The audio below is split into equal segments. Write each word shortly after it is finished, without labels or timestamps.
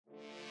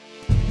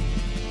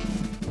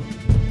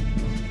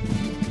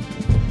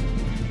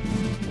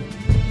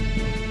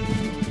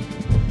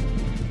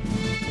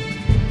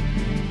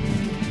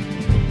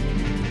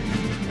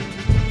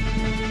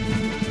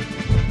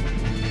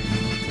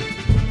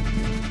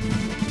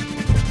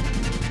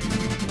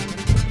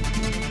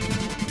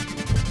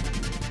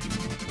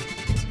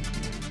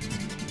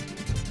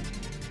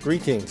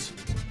Greetings.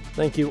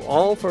 Thank you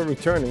all for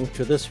returning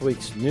to this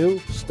week's new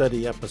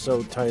study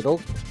episode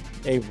titled,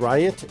 A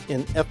Riot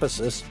in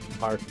Ephesus,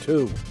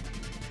 Part-2.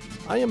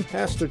 I am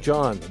Pastor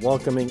John,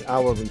 welcoming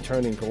our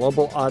returning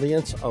global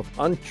audience of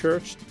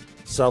unchurched,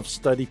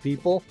 self-study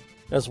people,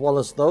 as well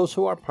as those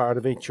who are part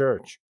of a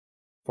church.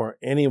 For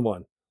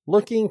anyone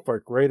looking for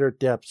greater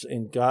depths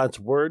in God's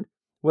Word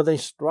with a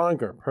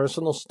stronger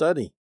personal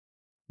study.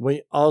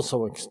 We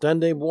also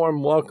extend a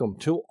warm welcome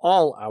to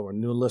all our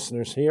new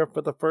listeners here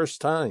for the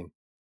first time.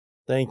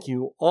 Thank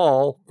you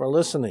all for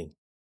listening.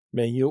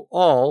 May you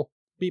all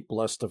be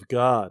blessed of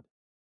God.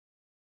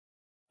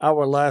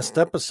 Our last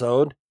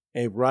episode,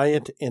 A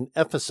Riot in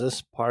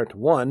Ephesus, Part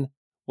 1,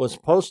 was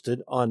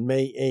posted on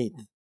May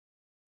 8th.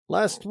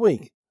 Last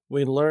week,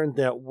 we learned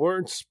that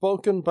words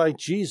spoken by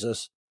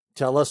Jesus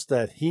tell us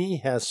that He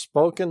has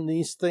spoken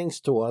these things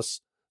to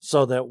us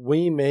so that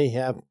we may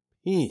have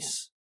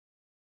peace.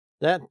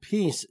 That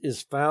peace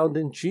is found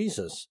in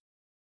Jesus,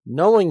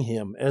 knowing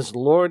Him as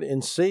Lord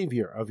and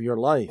Savior of your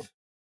life.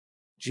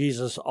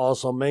 Jesus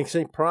also makes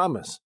a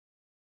promise.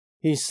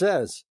 He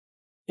says,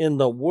 "In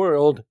the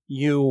world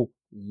you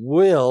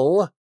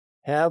will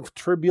have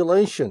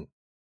tribulation."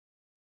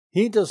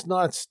 He does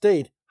not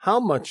state how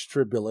much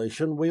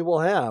tribulation we will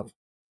have,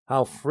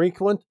 how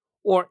frequent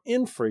or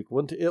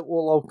infrequent it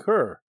will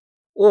occur,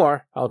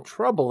 or how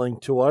troubling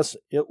to us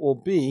it will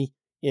be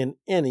in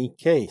any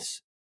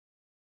case.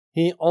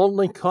 He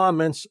only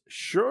comments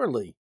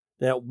surely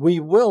that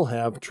we will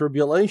have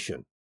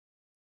tribulation.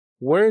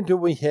 Where do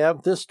we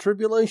have this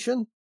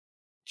tribulation?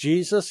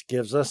 Jesus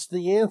gives us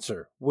the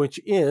answer, which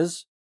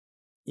is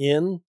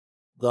in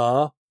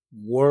the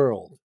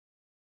world.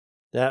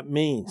 That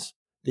means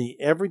the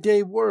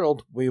everyday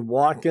world we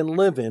walk and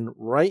live in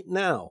right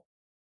now.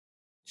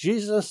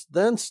 Jesus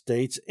then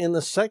states in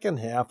the second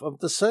half of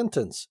the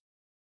sentence,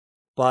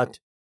 "But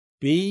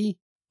be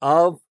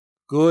of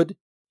good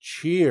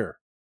cheer.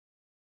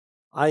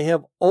 I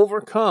have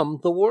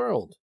overcome the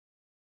world,"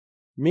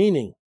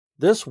 meaning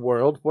this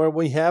world where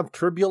we have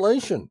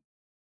tribulation.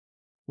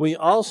 We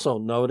also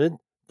noted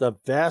the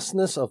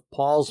vastness of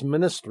Paul's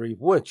ministry,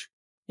 which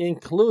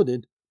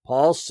included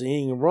Paul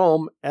seeing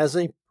Rome as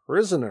a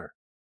prisoner.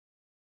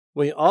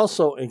 We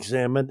also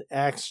examined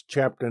Acts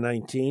chapter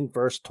 19,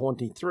 verse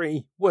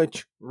 23,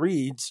 which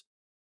reads,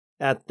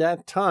 "At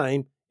that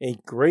time a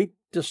great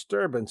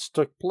disturbance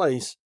took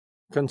place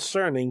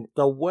concerning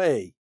the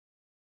way."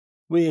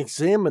 We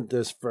examined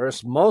this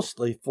verse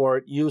mostly for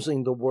it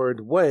using the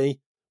word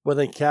way with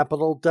a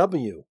capital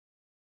W.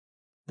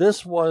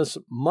 This was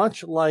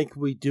much like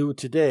we do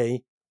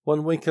today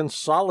when we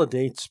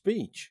consolidate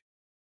speech.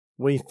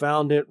 We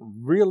found it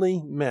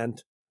really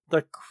meant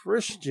the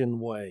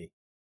Christian way,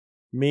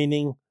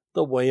 meaning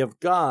the way of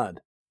God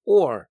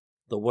or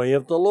the way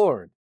of the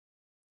Lord.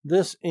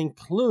 This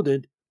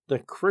included the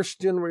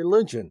Christian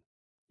religion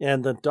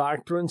and the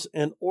doctrines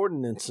and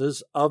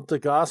ordinances of the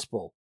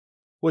gospel,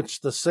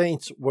 which the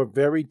saints were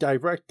very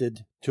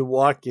directed to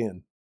walk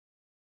in.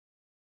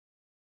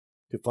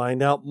 To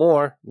find out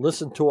more,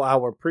 listen to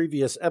our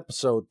previous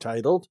episode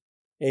titled,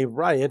 A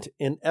Riot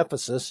in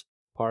Ephesus,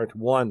 Part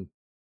 1.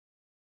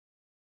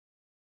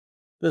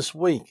 This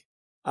week,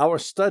 our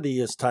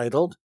study is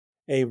titled,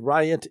 A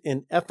Riot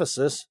in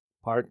Ephesus,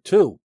 Part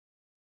 2.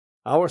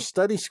 Our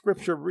study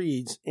scripture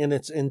reads in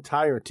its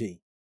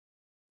entirety,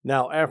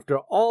 "Now after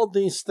all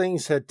these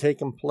things had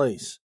taken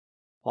place,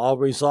 Paul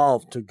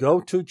resolved to go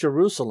to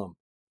Jerusalem,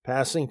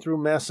 passing through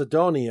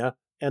Macedonia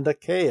and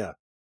Achaia.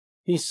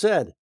 He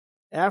said,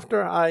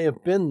 'After I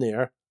have been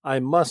there, I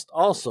must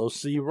also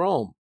see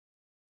Rome.'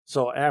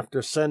 So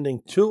after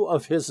sending two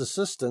of his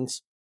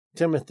assistants,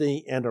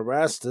 Timothy and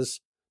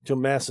Erastus, to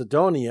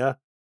Macedonia,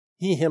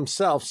 he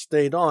himself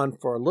stayed on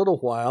for a little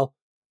while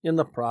in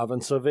the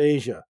province of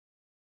Asia.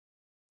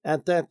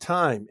 At that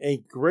time, a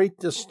great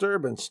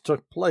disturbance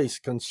took place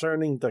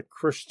concerning the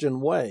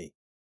Christian way.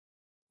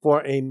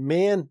 For a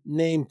man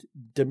named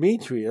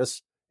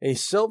Demetrius, a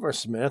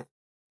silversmith,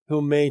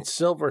 who made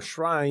silver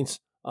shrines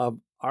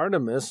of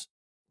Artemis,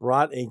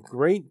 brought a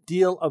great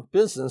deal of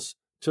business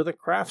to the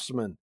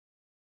craftsmen.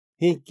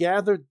 He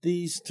gathered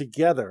these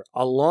together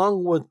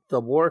along with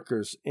the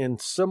workers in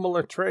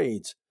similar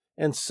trades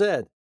and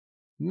said,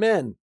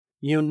 'Men,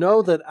 you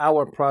know that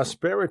our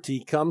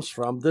prosperity comes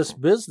from this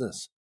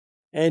business,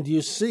 and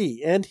you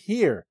see and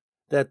hear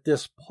that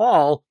this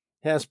Paul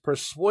has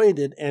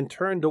persuaded and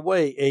turned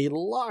away a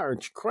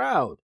large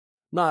crowd,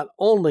 not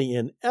only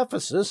in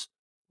Ephesus,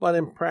 but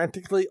in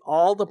practically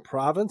all the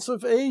province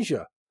of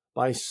Asia,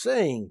 by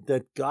saying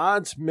that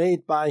gods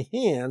made by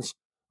hands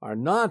are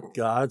not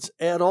gods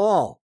at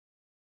all.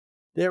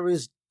 There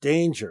is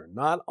danger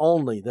not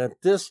only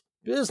that this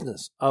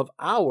business of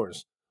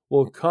ours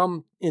will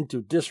come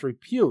into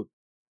disrepute,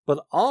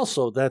 but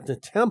also that the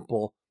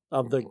temple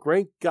of the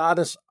great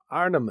goddess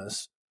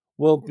Artemis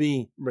will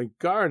be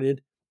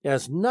regarded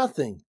as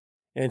nothing,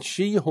 and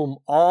she whom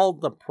all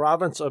the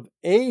province of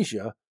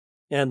Asia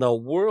and the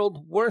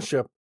world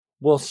worship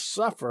will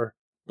suffer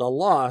the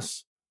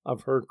loss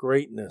of her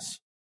greatness."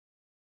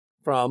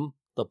 From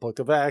the book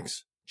of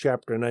Acts,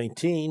 chapter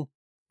 19,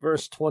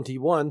 verse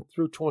 21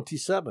 through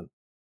 27.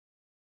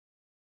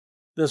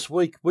 This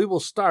week we will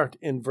start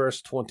in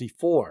verse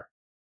 24.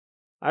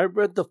 I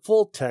read the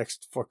full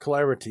text for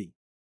clarity.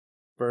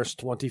 Verse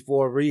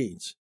 24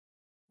 reads,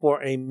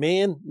 "For a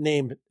man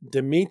named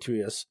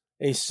Demetrius,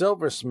 a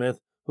silversmith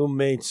who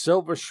made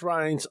silver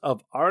shrines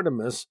of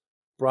Artemis,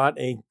 brought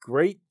a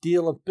great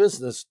deal of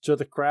business to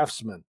the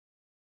craftsmen."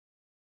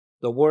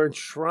 The word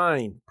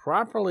shrine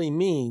properly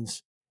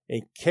means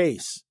a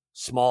case,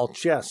 small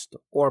chest,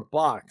 or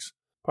box,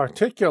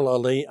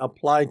 particularly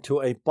applied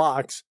to a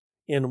box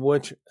in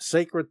which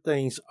sacred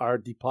things are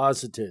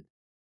deposited.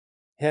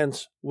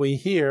 Hence, we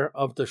hear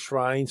of the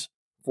shrines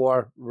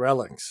for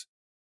relics.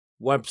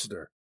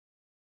 Webster.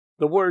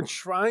 The word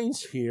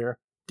shrines here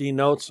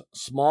denotes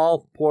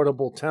small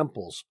portable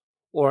temples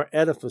or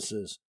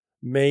edifices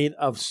made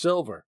of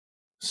silver,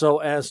 so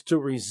as to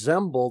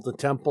resemble the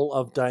temple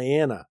of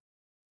Diana,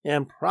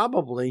 and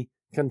probably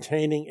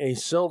containing a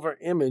silver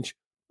image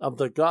of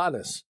the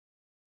goddess.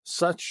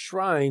 Such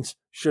shrines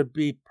should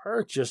be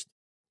purchased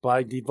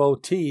by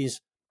devotees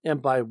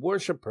and by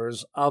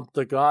worshippers of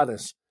the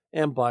goddess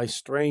and by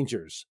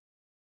strangers.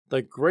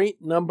 The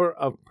great number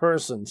of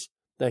persons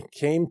that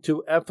came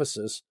to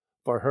Ephesus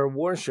for her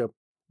worship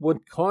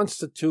would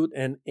constitute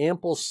an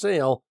ample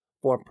sale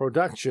for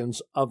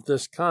productions of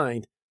this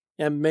kind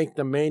and make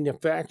the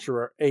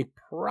manufacturer a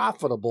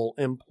profitable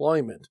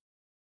employment.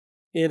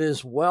 It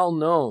is well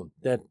known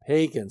that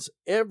pagans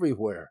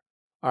everywhere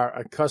are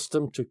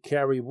accustomed to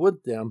carry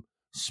with them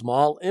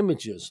small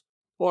images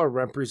or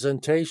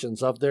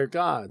representations of their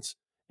gods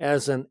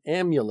as an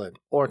amulet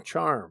or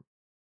charm.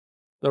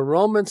 The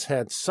Romans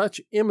had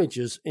such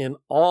images in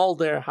all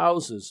their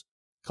houses,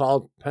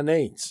 called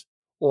penates,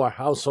 or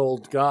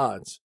household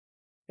gods.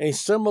 A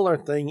similar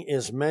thing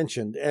is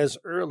mentioned as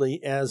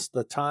early as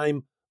the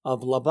time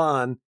of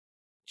Laban,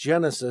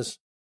 Genesis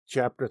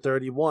chapter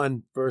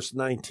 31, verse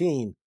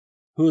 19,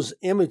 whose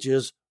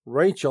images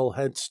Rachel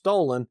had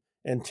stolen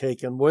and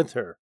taken with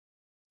her.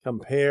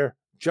 Compare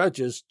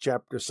Judges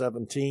chapter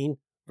 17,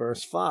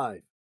 verse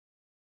 5.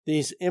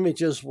 These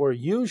images were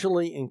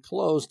usually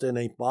enclosed in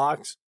a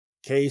box,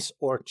 case,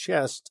 or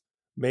chest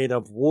made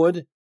of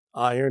wood,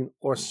 iron,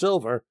 or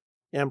silver,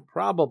 and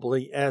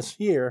probably, as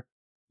here,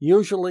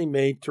 usually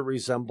made to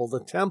resemble the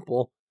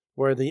temple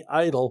where the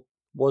idol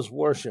was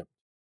worshipped.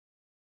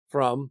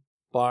 From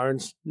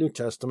Barnes' New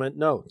Testament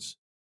Notes.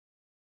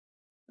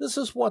 This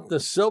is what the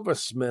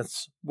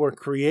silversmiths were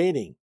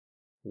creating.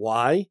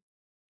 Why?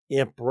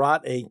 It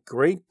brought a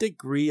great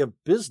degree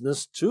of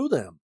business to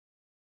them.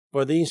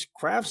 For these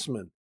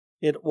craftsmen,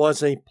 it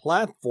was a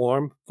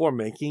platform for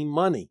making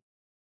money.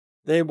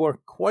 They were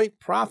quite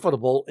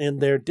profitable in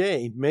their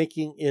day,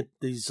 making it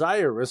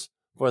desirous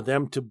for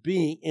them to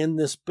be in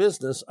this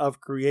business of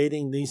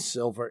creating these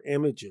silver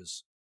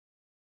images.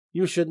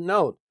 You should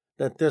note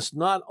that this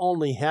not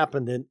only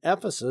happened in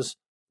Ephesus,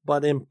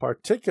 but in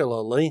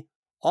particularly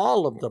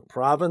all of the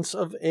province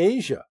of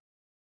Asia.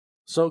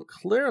 So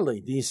clearly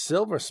these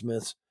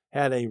silversmiths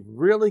had a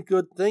really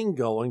good thing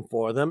going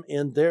for them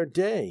in their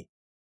day.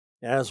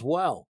 As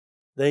well,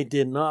 they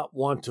did not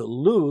want to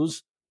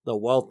lose the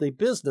wealthy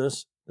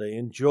business they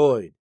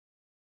enjoyed.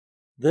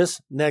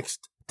 This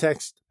next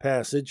text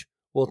passage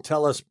will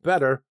tell us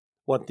better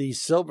what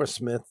these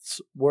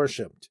silversmiths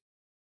worshipped.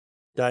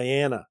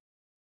 Diana.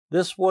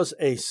 This was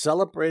a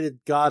celebrated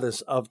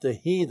goddess of the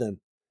heathen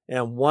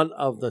and one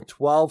of the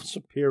 12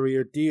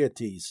 superior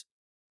deities.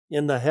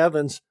 In the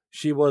heavens,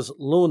 she was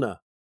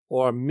Luna,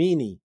 or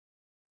Mene,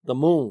 the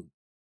moon.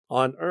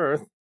 On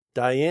earth,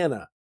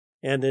 Diana,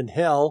 and in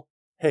hell,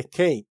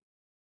 Hecate.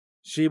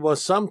 She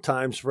was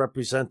sometimes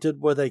represented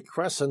with a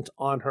crescent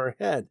on her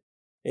head,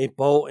 a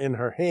bow in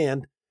her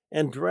hand,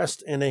 and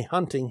dressed in a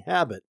hunting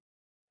habit.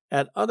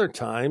 At other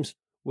times,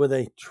 with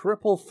a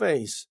triple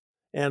face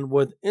and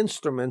with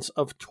instruments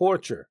of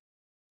torture.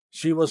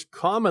 She was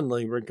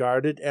commonly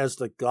regarded as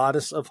the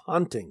goddess of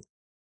hunting.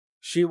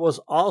 She was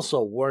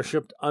also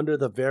worshipped under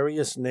the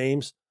various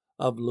names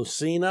of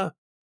Lucina,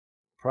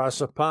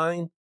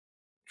 Proserpine,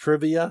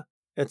 Trivia,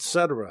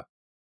 etc.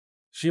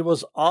 She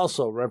was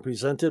also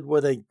represented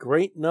with a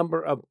great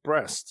number of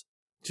breasts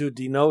to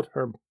denote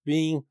her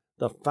being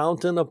the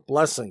fountain of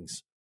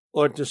blessings,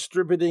 or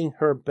distributing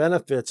her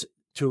benefits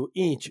to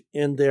each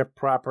in their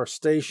proper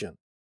station.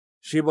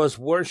 She was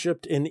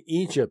worshipped in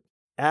Egypt,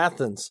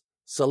 Athens,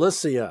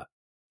 Cilicia,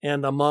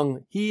 and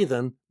among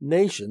heathen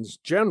nations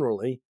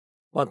generally,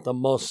 but the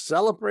most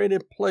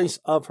celebrated place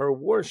of her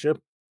worship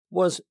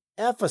was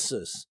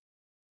Ephesus,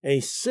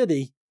 a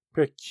city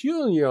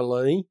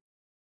peculiarly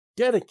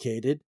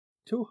dedicated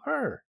to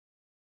her.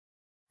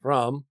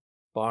 From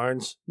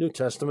Barnes' New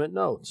Testament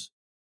Notes.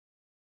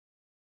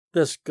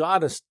 This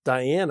goddess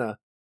Diana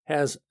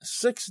has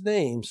 6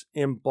 names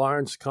in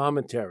Barnes'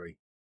 commentary.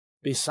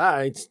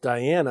 Besides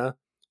Diana,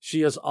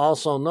 she is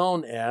also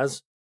known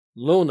as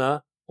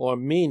Luna or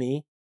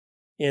Mene.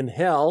 In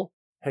hell,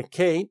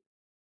 Hecate.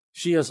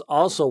 She is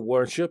also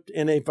worshipped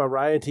in a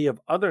variety of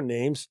other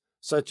names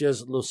such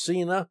as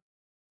Lucina,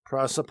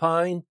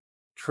 Proserpine,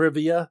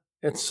 Trivia,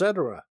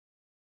 etc.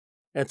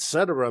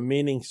 etc.,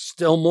 meaning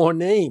still more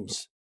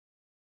names.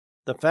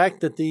 The fact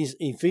that these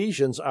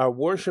Ephesians are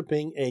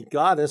worshiping a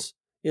goddess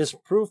is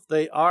proof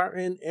they are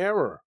in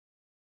error.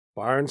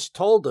 Barnes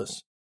told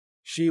us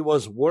she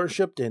was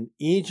worshipped in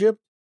Egypt,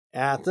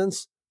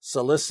 Athens,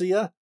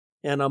 Cilicia,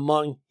 and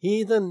among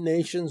heathen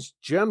nations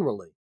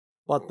generally,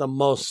 but the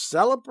most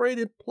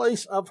celebrated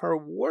place of her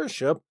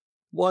worship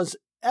was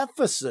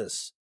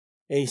Ephesus,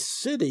 a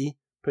city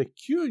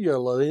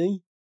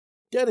peculiarly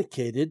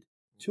dedicated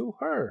to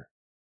her.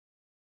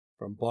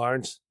 From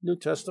Barnes' New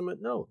Testament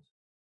Notes.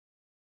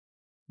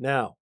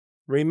 Now,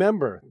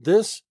 remember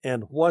this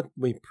and what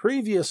we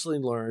previously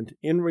learned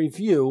in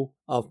review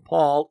of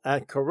Paul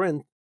at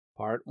Corinth,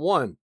 Part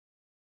 1.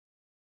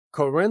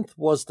 Corinth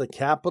was the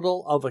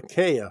capital of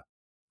Achaia,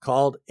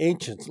 called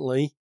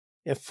anciently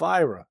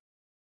Ephyra,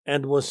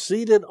 and was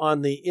seated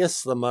on the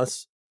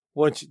isthmus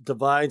which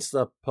divides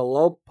the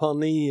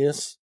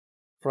Peloponnese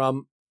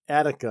from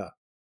Attica.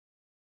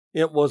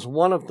 It was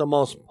one of the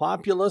most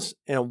populous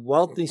and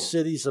wealthy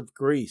cities of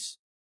Greece,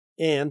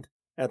 and,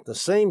 at the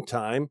same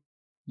time,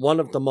 one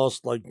of the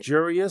most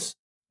luxurious,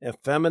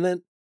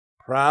 effeminate,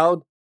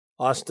 proud,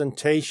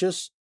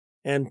 ostentatious,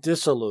 and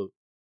dissolute.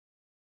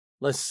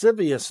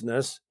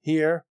 Lasciviousness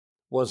here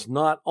was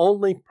not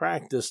only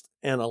practiced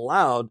and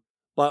allowed,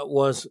 but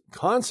was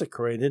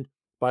consecrated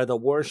by the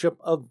worship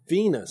of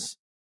Venus,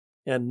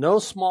 and no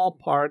small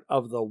part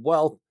of the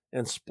wealth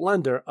and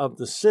splendor of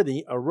the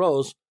city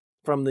arose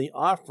from the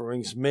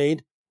offerings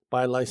made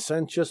by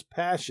licentious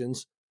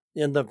passions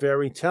in the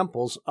very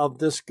temples of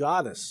this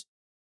goddess.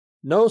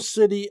 No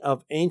city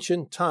of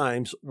ancient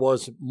times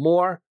was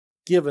more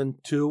given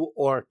to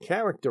or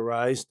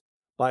characterized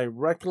by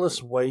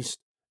reckless waste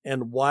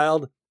and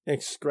wild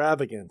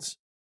extravagance.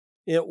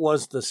 It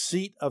was the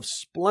seat of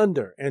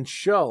splendor and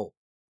show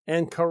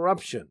and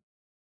corruption.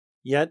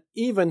 Yet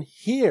even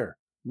here,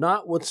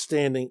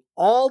 notwithstanding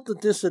all the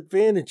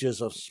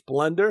disadvantages of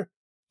splendor,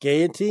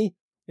 gaiety,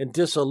 and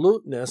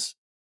dissoluteness,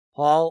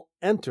 Paul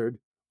entered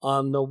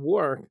on the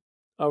work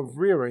of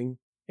rearing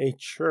a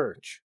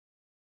church.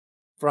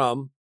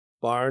 From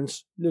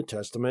Barnes' New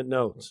Testament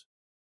Notes.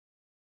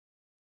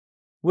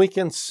 We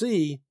can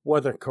see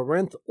whether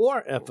Corinth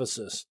or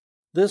Ephesus,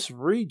 this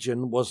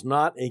region was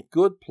not a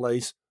good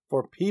place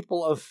for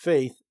people of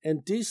faith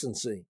and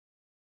decency.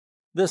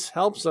 This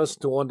helps us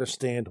to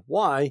understand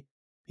why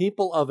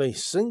people of a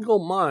single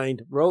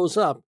mind rose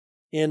up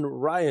in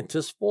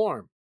riotous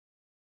form.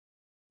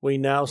 We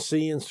now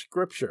see in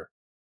Scripture,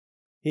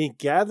 he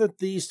gathered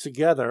these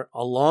together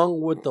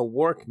along with the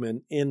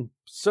workmen in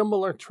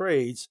similar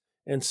trades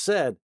and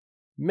said,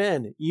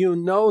 Men, you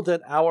know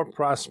that our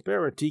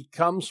prosperity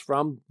comes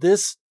from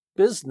this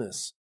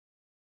business.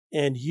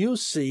 And you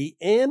see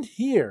and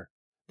hear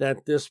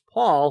that this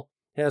Paul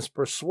has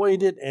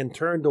persuaded and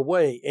turned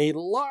away a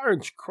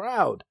large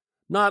crowd,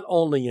 not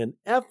only in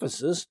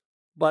Ephesus,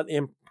 but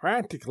in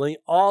practically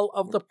all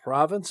of the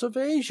province of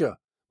Asia,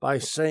 by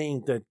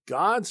saying that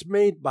gods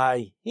made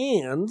by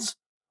hands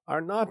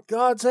are not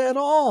gods at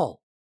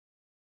all.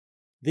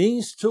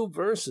 These two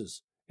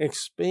verses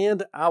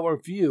expand our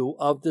view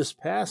of this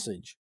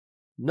passage.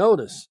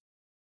 Notice,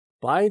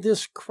 by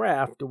this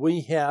craft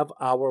we have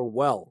our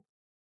wealth.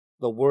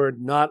 The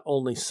word not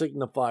only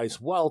signifies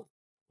wealth,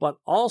 but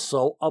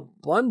also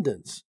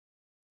abundance.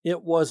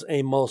 It was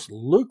a most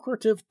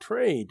lucrative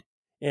trade,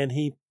 and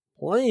he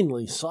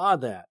plainly saw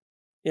that,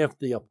 if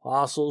the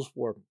apostles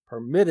were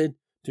permitted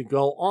to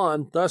go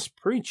on thus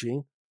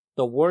preaching,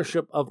 the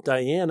worship of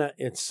Diana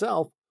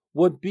itself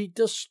would be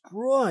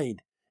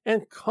destroyed,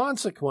 and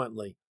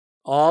consequently,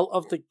 all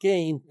of the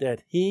gain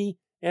that he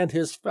and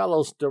his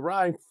fellows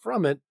derived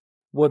from it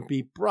would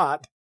be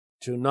brought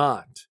to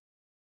naught.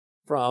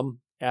 From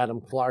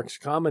Adam Clarke's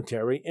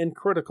commentary and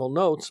critical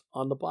notes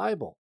on the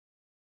Bible.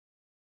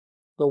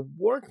 The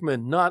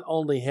workmen not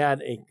only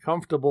had a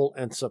comfortable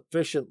and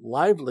sufficient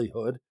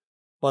livelihood,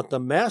 but the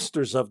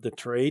masters of the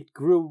trade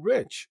grew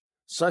rich.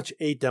 Such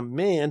a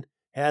demand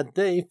had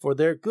they for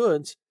their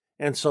goods,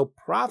 and so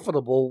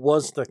profitable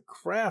was the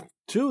craft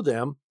to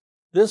them.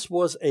 This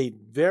was a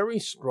very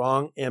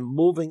strong and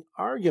moving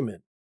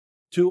argument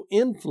to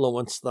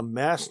influence the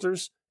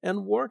masters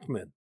and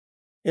workmen.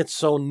 It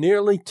so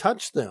nearly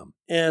touched them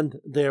and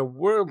their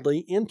worldly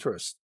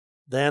interest,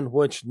 than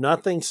which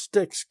nothing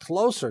sticks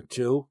closer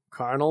to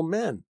carnal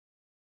men.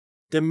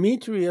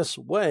 Demetrius'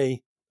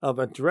 way of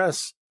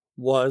address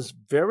was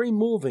very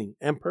moving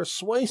and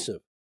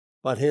persuasive,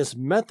 but his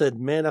method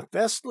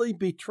manifestly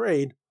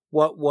betrayed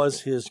what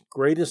was his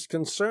greatest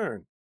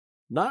concern,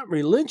 not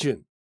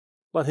religion,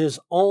 but his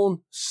own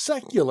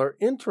secular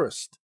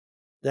interest,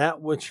 that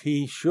which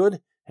he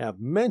should have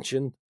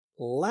mentioned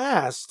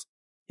last,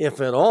 if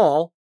at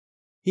all.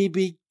 He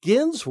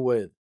begins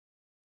with,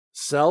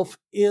 self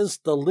is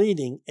the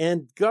leading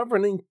and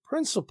governing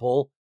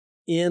principle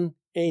in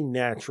a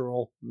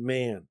natural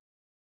man.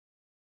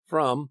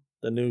 From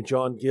the New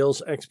John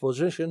Gill's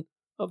exposition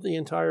of the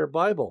entire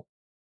Bible.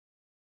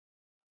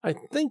 I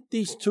think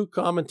these two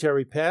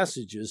commentary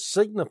passages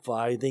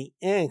signify the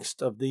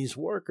angst of these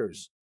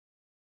workers.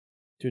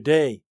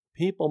 Today,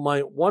 people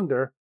might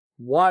wonder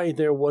why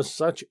there was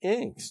such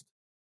angst.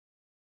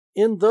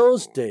 In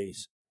those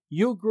days,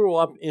 you grew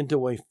up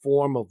into a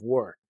form of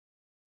work.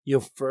 You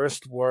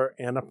first were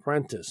an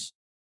apprentice.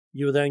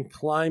 You then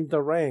climbed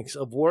the ranks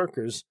of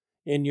workers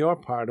in your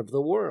part of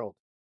the world.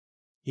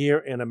 Here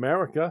in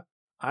America,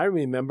 I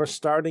remember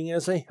starting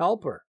as a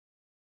helper,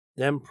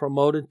 then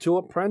promoted to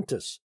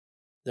apprentice,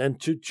 then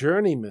to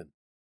journeyman,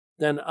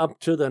 then up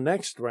to the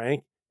next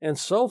rank, and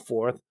so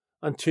forth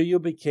until you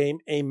became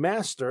a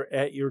master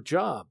at your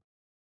job.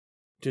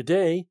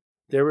 Today,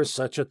 there is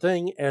such a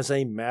thing as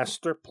a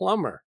master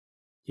plumber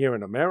here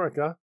in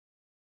America.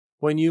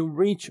 When you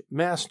reach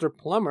master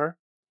plumber,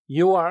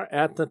 you are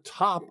at the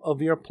top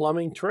of your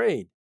plumbing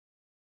trade.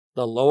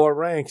 The lower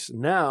ranks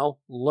now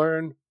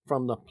learn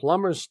from the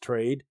plumber's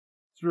trade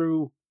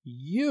through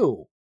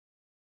you.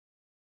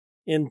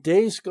 In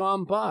days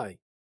gone by,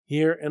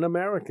 here in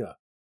America,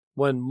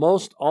 when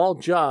most all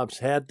jobs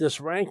had this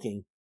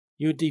ranking,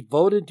 you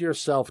devoted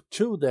yourself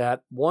to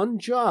that one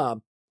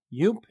job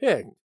you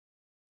picked,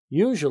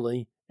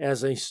 usually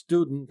as a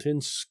student in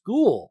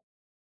school.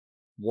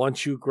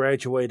 Once you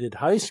graduated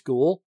high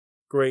school,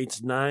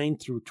 grades 9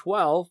 through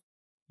 12,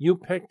 you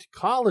picked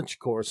college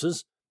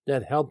courses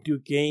that helped you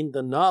gain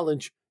the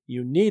knowledge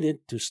you needed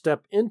to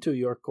step into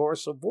your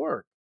course of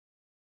work.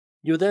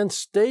 You then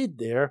stayed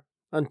there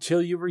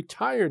until you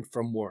retired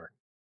from work.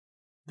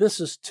 This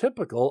is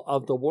typical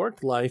of the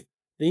work life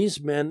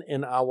these men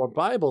in our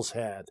Bibles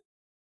had.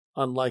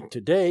 Unlike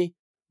today,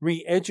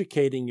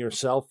 re-educating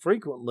yourself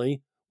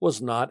frequently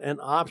was not an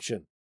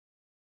option.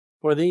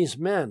 For these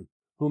men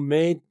who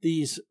made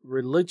these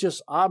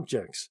religious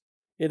objects,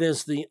 it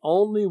is the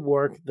only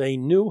work they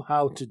knew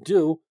how to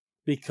do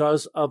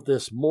because of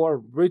this more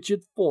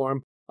rigid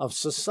form of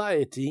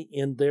society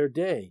in their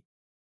day.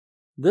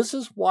 This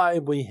is why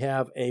we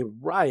have a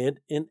riot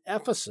in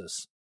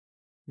Ephesus.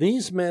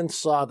 These men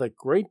saw the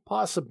great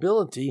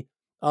possibility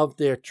of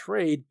their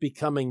trade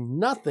becoming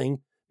nothing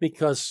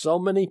because so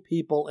many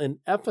people in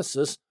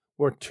Ephesus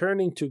were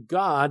turning to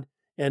God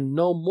and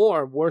no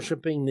more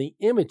worshiping the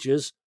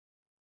images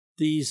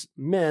these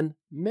men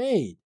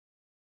made.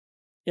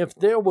 If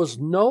there was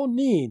no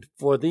need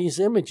for these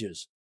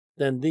images,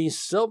 then these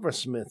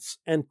silversmiths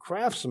and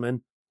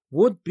craftsmen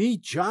would be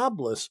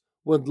jobless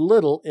with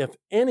little, if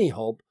any,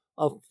 hope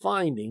of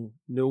finding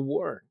new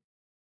work.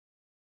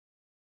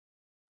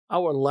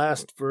 Our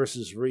last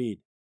verses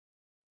read,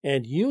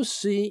 "And you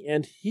see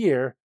and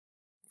hear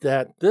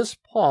that this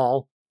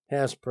Paul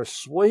has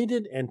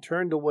persuaded and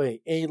turned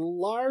away a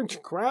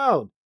large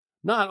crowd,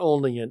 not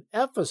only in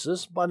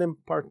Ephesus, but in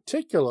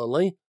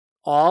particularly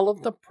all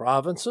of the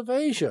province of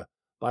Asia,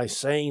 by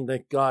saying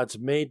that gods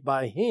made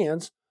by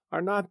hands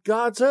are not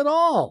gods at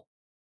all.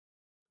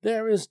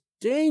 There is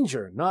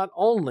danger not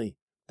only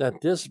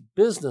that this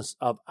business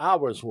of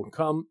ours will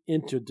come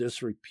into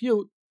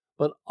disrepute,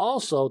 but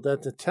also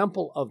that the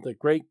temple of the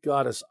great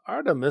goddess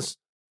Artemis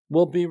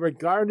will be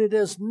regarded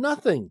as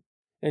nothing,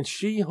 and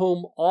she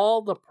whom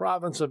all the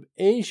province of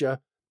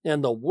Asia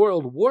and the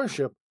world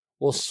worship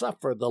will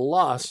suffer the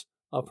loss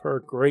of her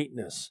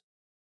greatness."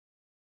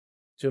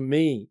 To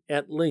me,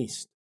 at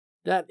least,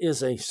 that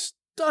is a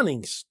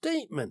stunning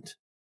statement.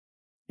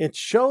 It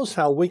shows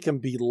how we can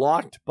be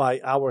locked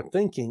by our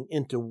thinking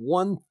into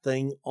one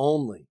thing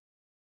only.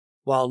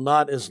 While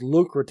not as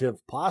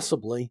lucrative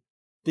possibly,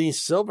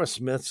 these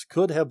silversmiths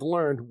could have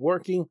learned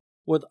working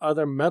with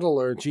other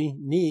metallurgy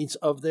needs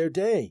of their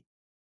day,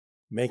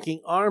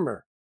 making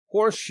armor,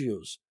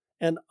 horseshoes,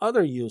 and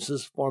other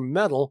uses for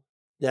metal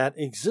that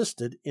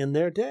existed in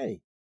their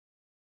day.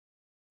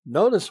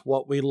 Notice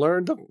what we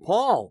learned of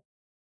Paul.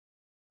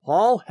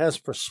 Paul has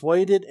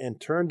persuaded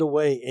and turned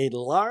away a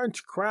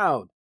large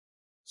crowd.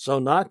 So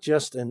not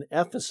just in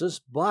Ephesus,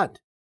 but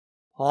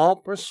Paul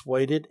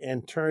persuaded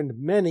and turned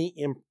many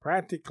in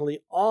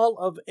practically all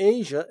of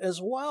Asia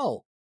as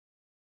well.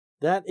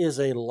 That is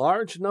a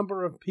large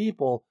number of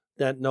people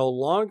that no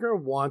longer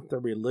want the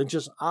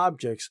religious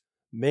objects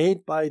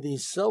made by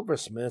these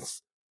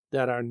silversmiths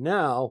that are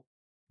now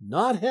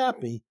not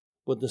happy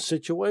with the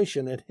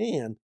situation at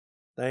hand,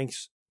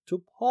 thanks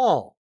to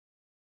Paul.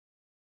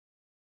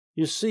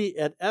 You see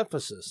at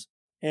Ephesus,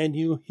 and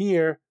you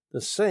hear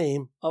the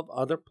same of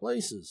other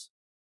places.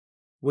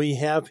 We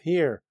have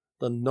here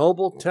the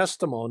noble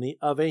testimony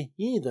of a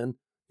heathen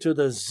to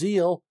the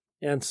zeal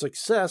and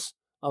success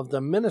of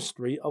the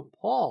ministry of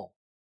Paul.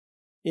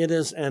 It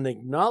is an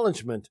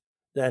acknowledgement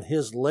that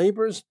his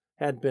labors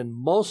had been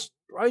most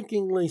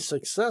strikingly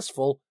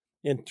successful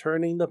in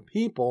turning the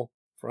people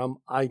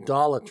from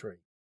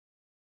idolatry.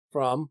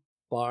 From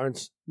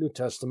Barnes' New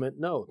Testament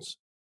Notes.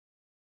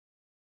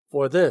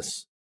 For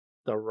this,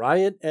 the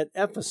riot at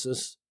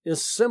Ephesus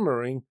is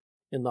simmering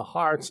in the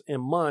hearts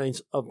and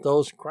minds of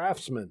those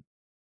craftsmen.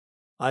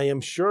 I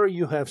am sure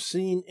you have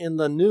seen in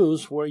the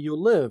news where you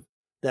live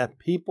that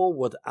people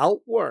without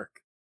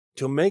work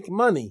to make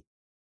money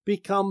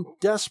become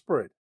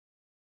desperate.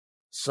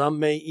 Some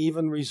may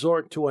even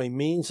resort to a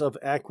means of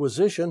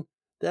acquisition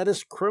that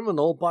is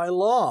criminal by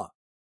law,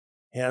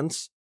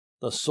 hence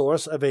the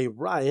source of a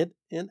riot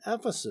in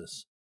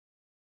Ephesus.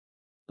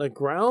 The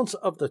grounds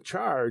of the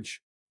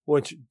charge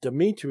which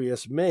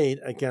Demetrius made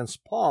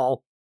against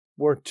Paul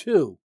were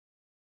two.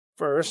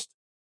 First,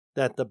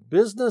 that the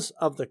business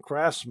of the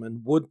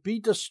craftsman would be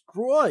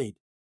destroyed.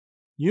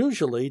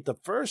 Usually, the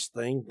first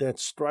thing that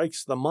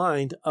strikes the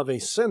mind of a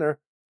sinner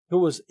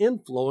who is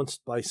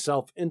influenced by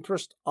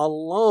self-interest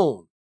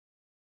alone.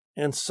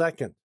 And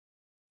second,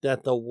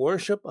 that the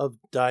worship of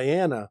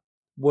Diana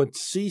would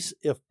cease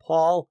if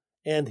Paul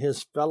and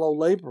his fellow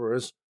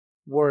laborers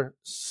were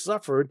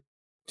suffered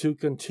to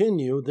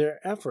continue their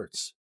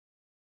efforts.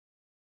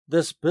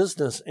 This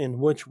business in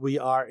which we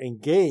are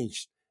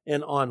engaged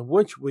and on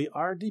which we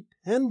are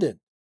dependent,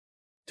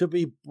 to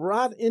be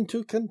brought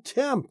into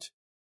contempt,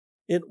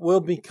 it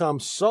will become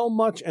so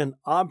much an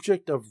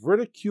object of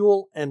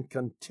ridicule and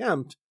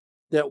contempt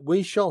that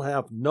we shall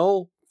have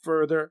no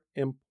further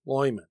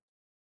employment.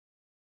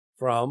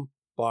 From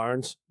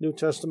Barnes' New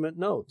Testament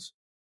Notes.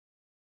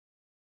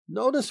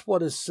 Notice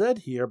what is said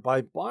here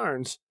by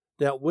Barnes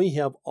that we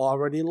have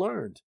already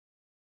learned.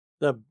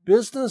 The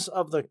business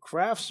of the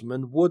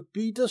craftsman would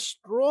be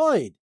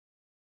destroyed.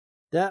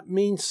 That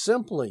means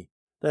simply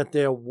that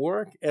their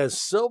work as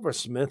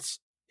silversmiths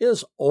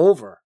is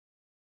over.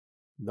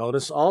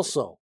 Notice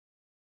also,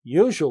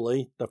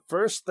 usually the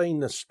first thing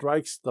that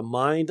strikes the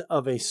mind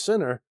of a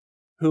sinner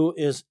who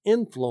is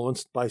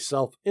influenced by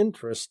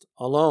self-interest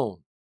alone.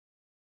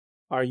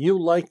 Are you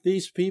like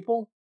these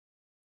people?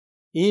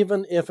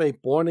 Even if a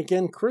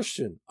born-again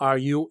Christian, are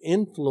you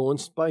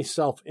influenced by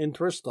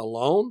self-interest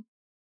alone?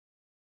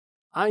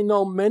 I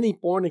know many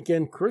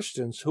born-again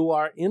Christians who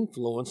are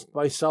influenced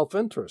by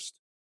self-interest.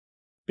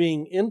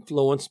 Being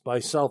influenced by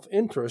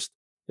self-interest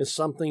is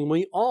something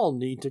we all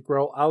need to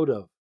grow out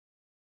of.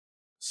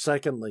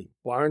 Secondly,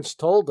 Barnes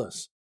told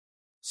us,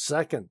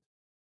 second,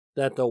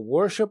 that the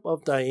worship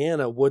of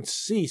Diana would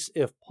cease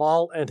if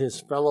Paul and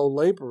his fellow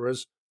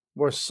laborers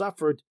were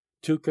suffered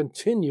to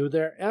continue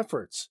their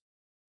efforts.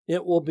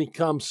 It will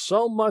become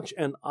so much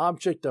an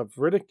object of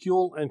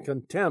ridicule and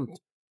contempt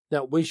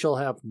that we shall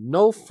have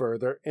no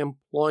further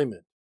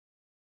employment.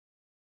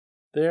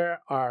 There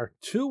are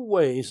two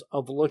ways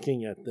of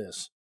looking at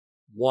this.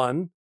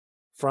 One,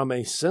 from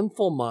a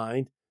sinful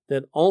mind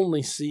that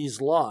only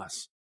sees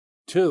loss.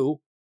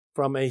 Two,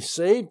 from a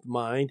saved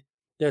mind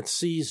that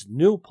sees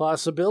new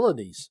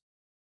possibilities.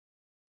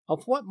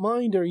 Of what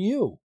mind are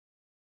you?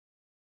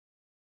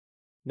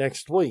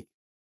 Next week,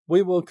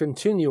 we will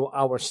continue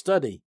our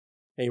study,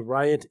 A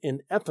Riot in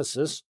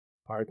Ephesus,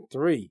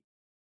 Part-3.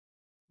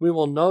 We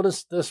will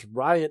notice this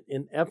riot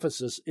in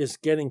Ephesus is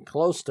getting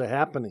close to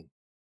happening.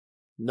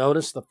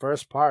 Notice the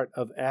first part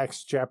of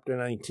Acts chapter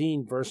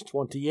 19, verse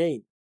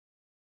 28.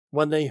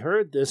 When they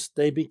heard this,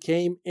 they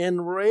became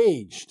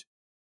enraged.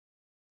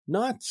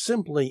 Not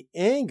simply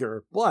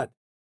anger, but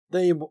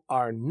they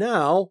are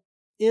now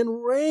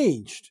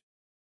enraged,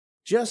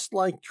 just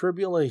like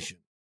tribulation.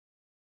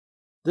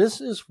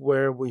 This is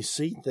where we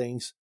see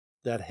things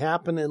that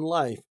happen in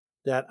life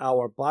that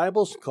our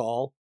Bibles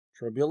call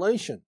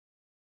tribulation.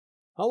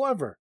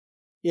 However,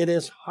 it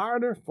is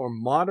harder for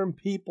modern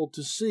people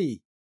to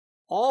see,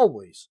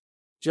 always,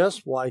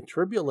 just why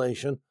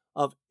tribulation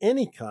of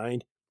any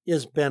kind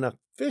is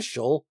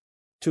beneficial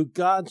to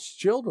God's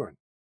children.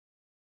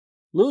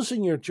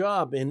 Losing your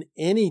job in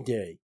any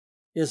day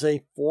is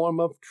a form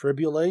of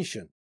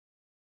tribulation.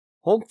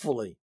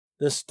 Hopefully,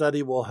 this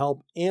study will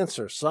help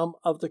answer some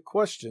of the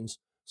questions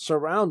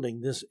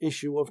surrounding this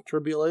issue of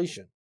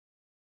tribulation.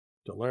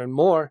 To learn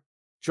more,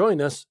 join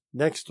us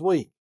next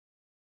week.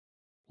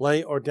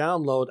 Play or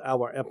download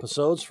our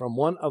episodes from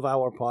one of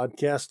our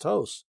podcast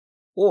hosts,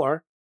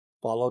 or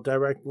follow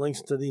direct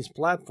links to these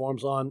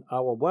platforms on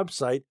our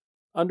website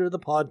under the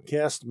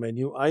podcast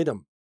menu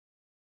item.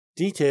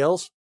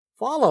 Details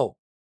follow.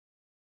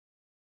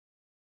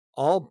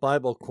 All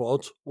Bible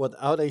quotes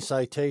without a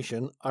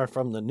citation are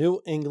from the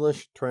New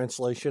English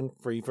Translation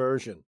Free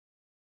Version.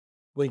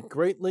 We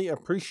greatly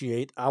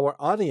appreciate our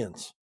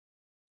audience.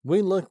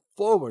 We look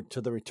forward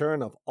to the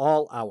return of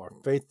all our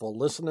faithful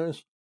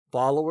listeners,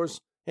 followers,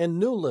 and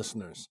new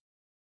listeners.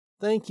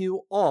 Thank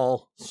you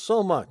all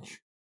so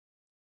much.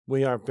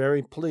 We are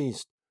very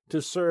pleased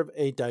to serve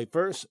a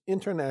diverse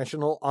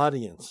international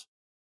audience.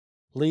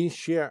 Please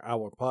share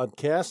our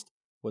podcast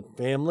with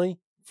family,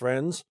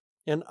 friends,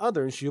 and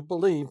others you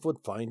believe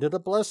would find it a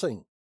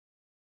blessing.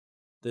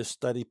 This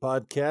study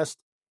podcast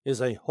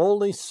is a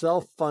wholly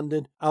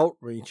self-funded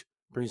outreach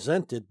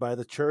presented by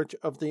the Church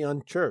of the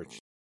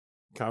Unchurched,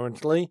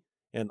 currently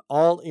an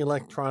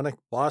all-electronic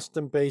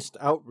Boston-based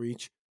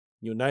outreach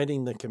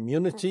uniting the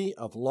community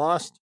of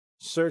lost,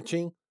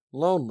 searching,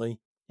 lonely,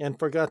 and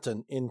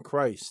forgotten in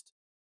Christ.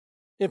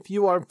 If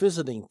you are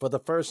visiting for the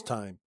first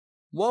time,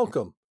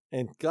 welcome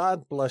and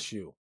God bless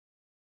you.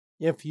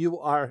 If you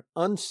are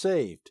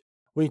unsaved,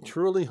 we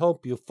truly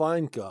hope you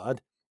find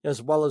God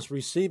as well as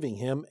receiving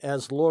Him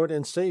as Lord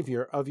and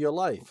Savior of your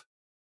life.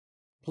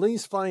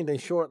 Please find a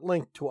short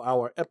link to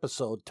our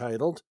episode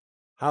titled,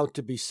 How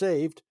to Be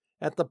Saved,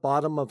 at the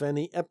bottom of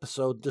any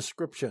episode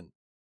description.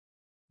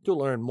 To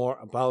learn more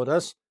about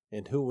us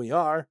and who we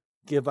are,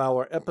 give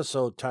our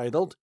episode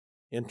titled,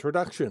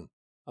 Introduction.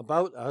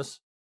 about us,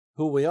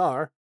 who we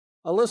are,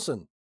 a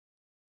listen.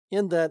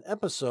 In that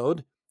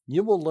episode,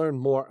 you will learn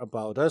more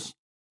about us,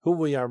 who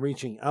we are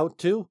reaching out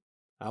to,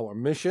 our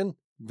mission,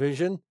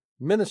 vision,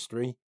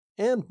 ministry,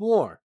 and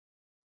more.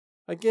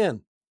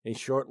 Again, a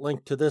short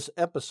link to this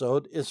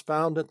episode is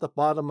found at the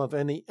bottom of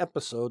any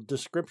episode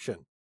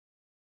description.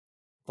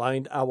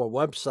 Find our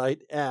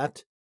website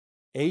at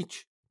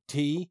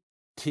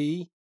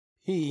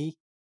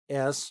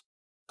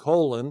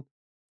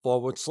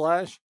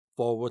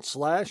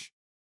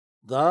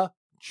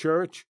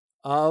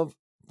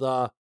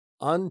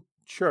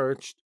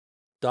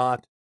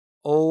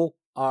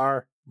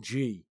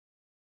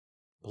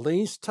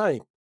Please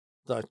type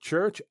the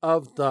Church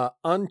of the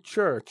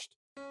Unchurched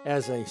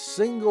as a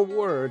single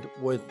word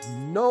with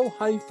no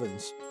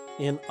hyphens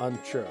in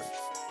unchurched.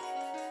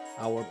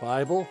 Our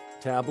Bible,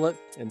 tablet,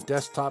 and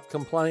desktop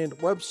compliant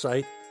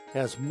website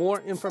has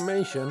more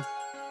information,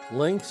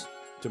 links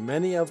to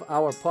many of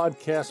our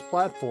podcast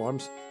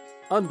platforms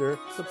under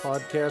the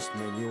podcast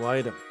menu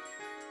item.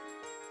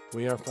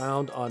 We are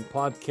found on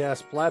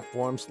podcast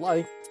platforms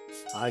like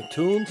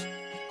iTunes,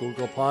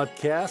 Google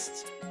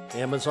Podcasts,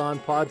 Amazon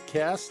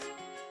Podcasts,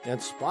 and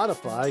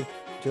Spotify,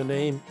 to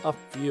name a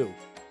few.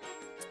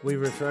 We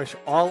refresh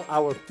all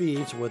our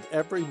feeds with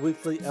every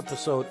weekly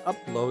episode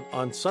upload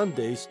on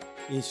Sundays,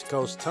 East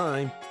Coast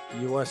Time,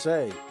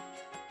 USA.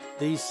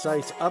 These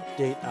sites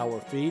update our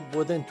feed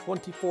within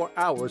 24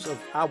 hours of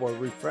our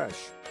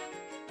refresh.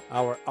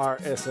 Our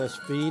RSS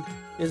feed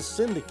is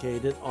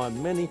syndicated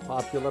on many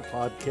popular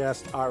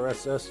podcast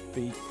RSS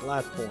feed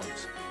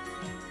platforms.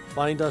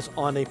 Find us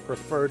on a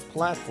preferred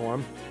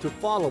platform to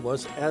follow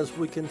us as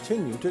we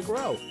continue to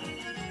grow.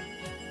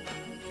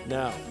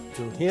 Now,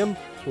 to Him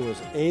who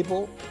is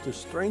able to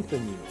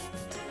strengthen you,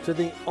 to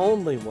the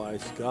only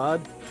wise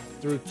God,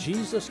 through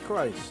Jesus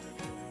Christ,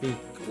 be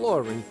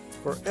glory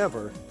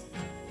forever.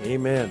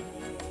 Amen.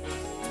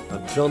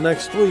 Until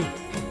next week,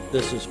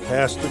 this is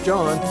Pastor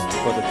John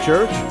for the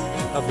Church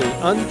of the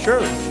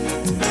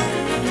Unchurched.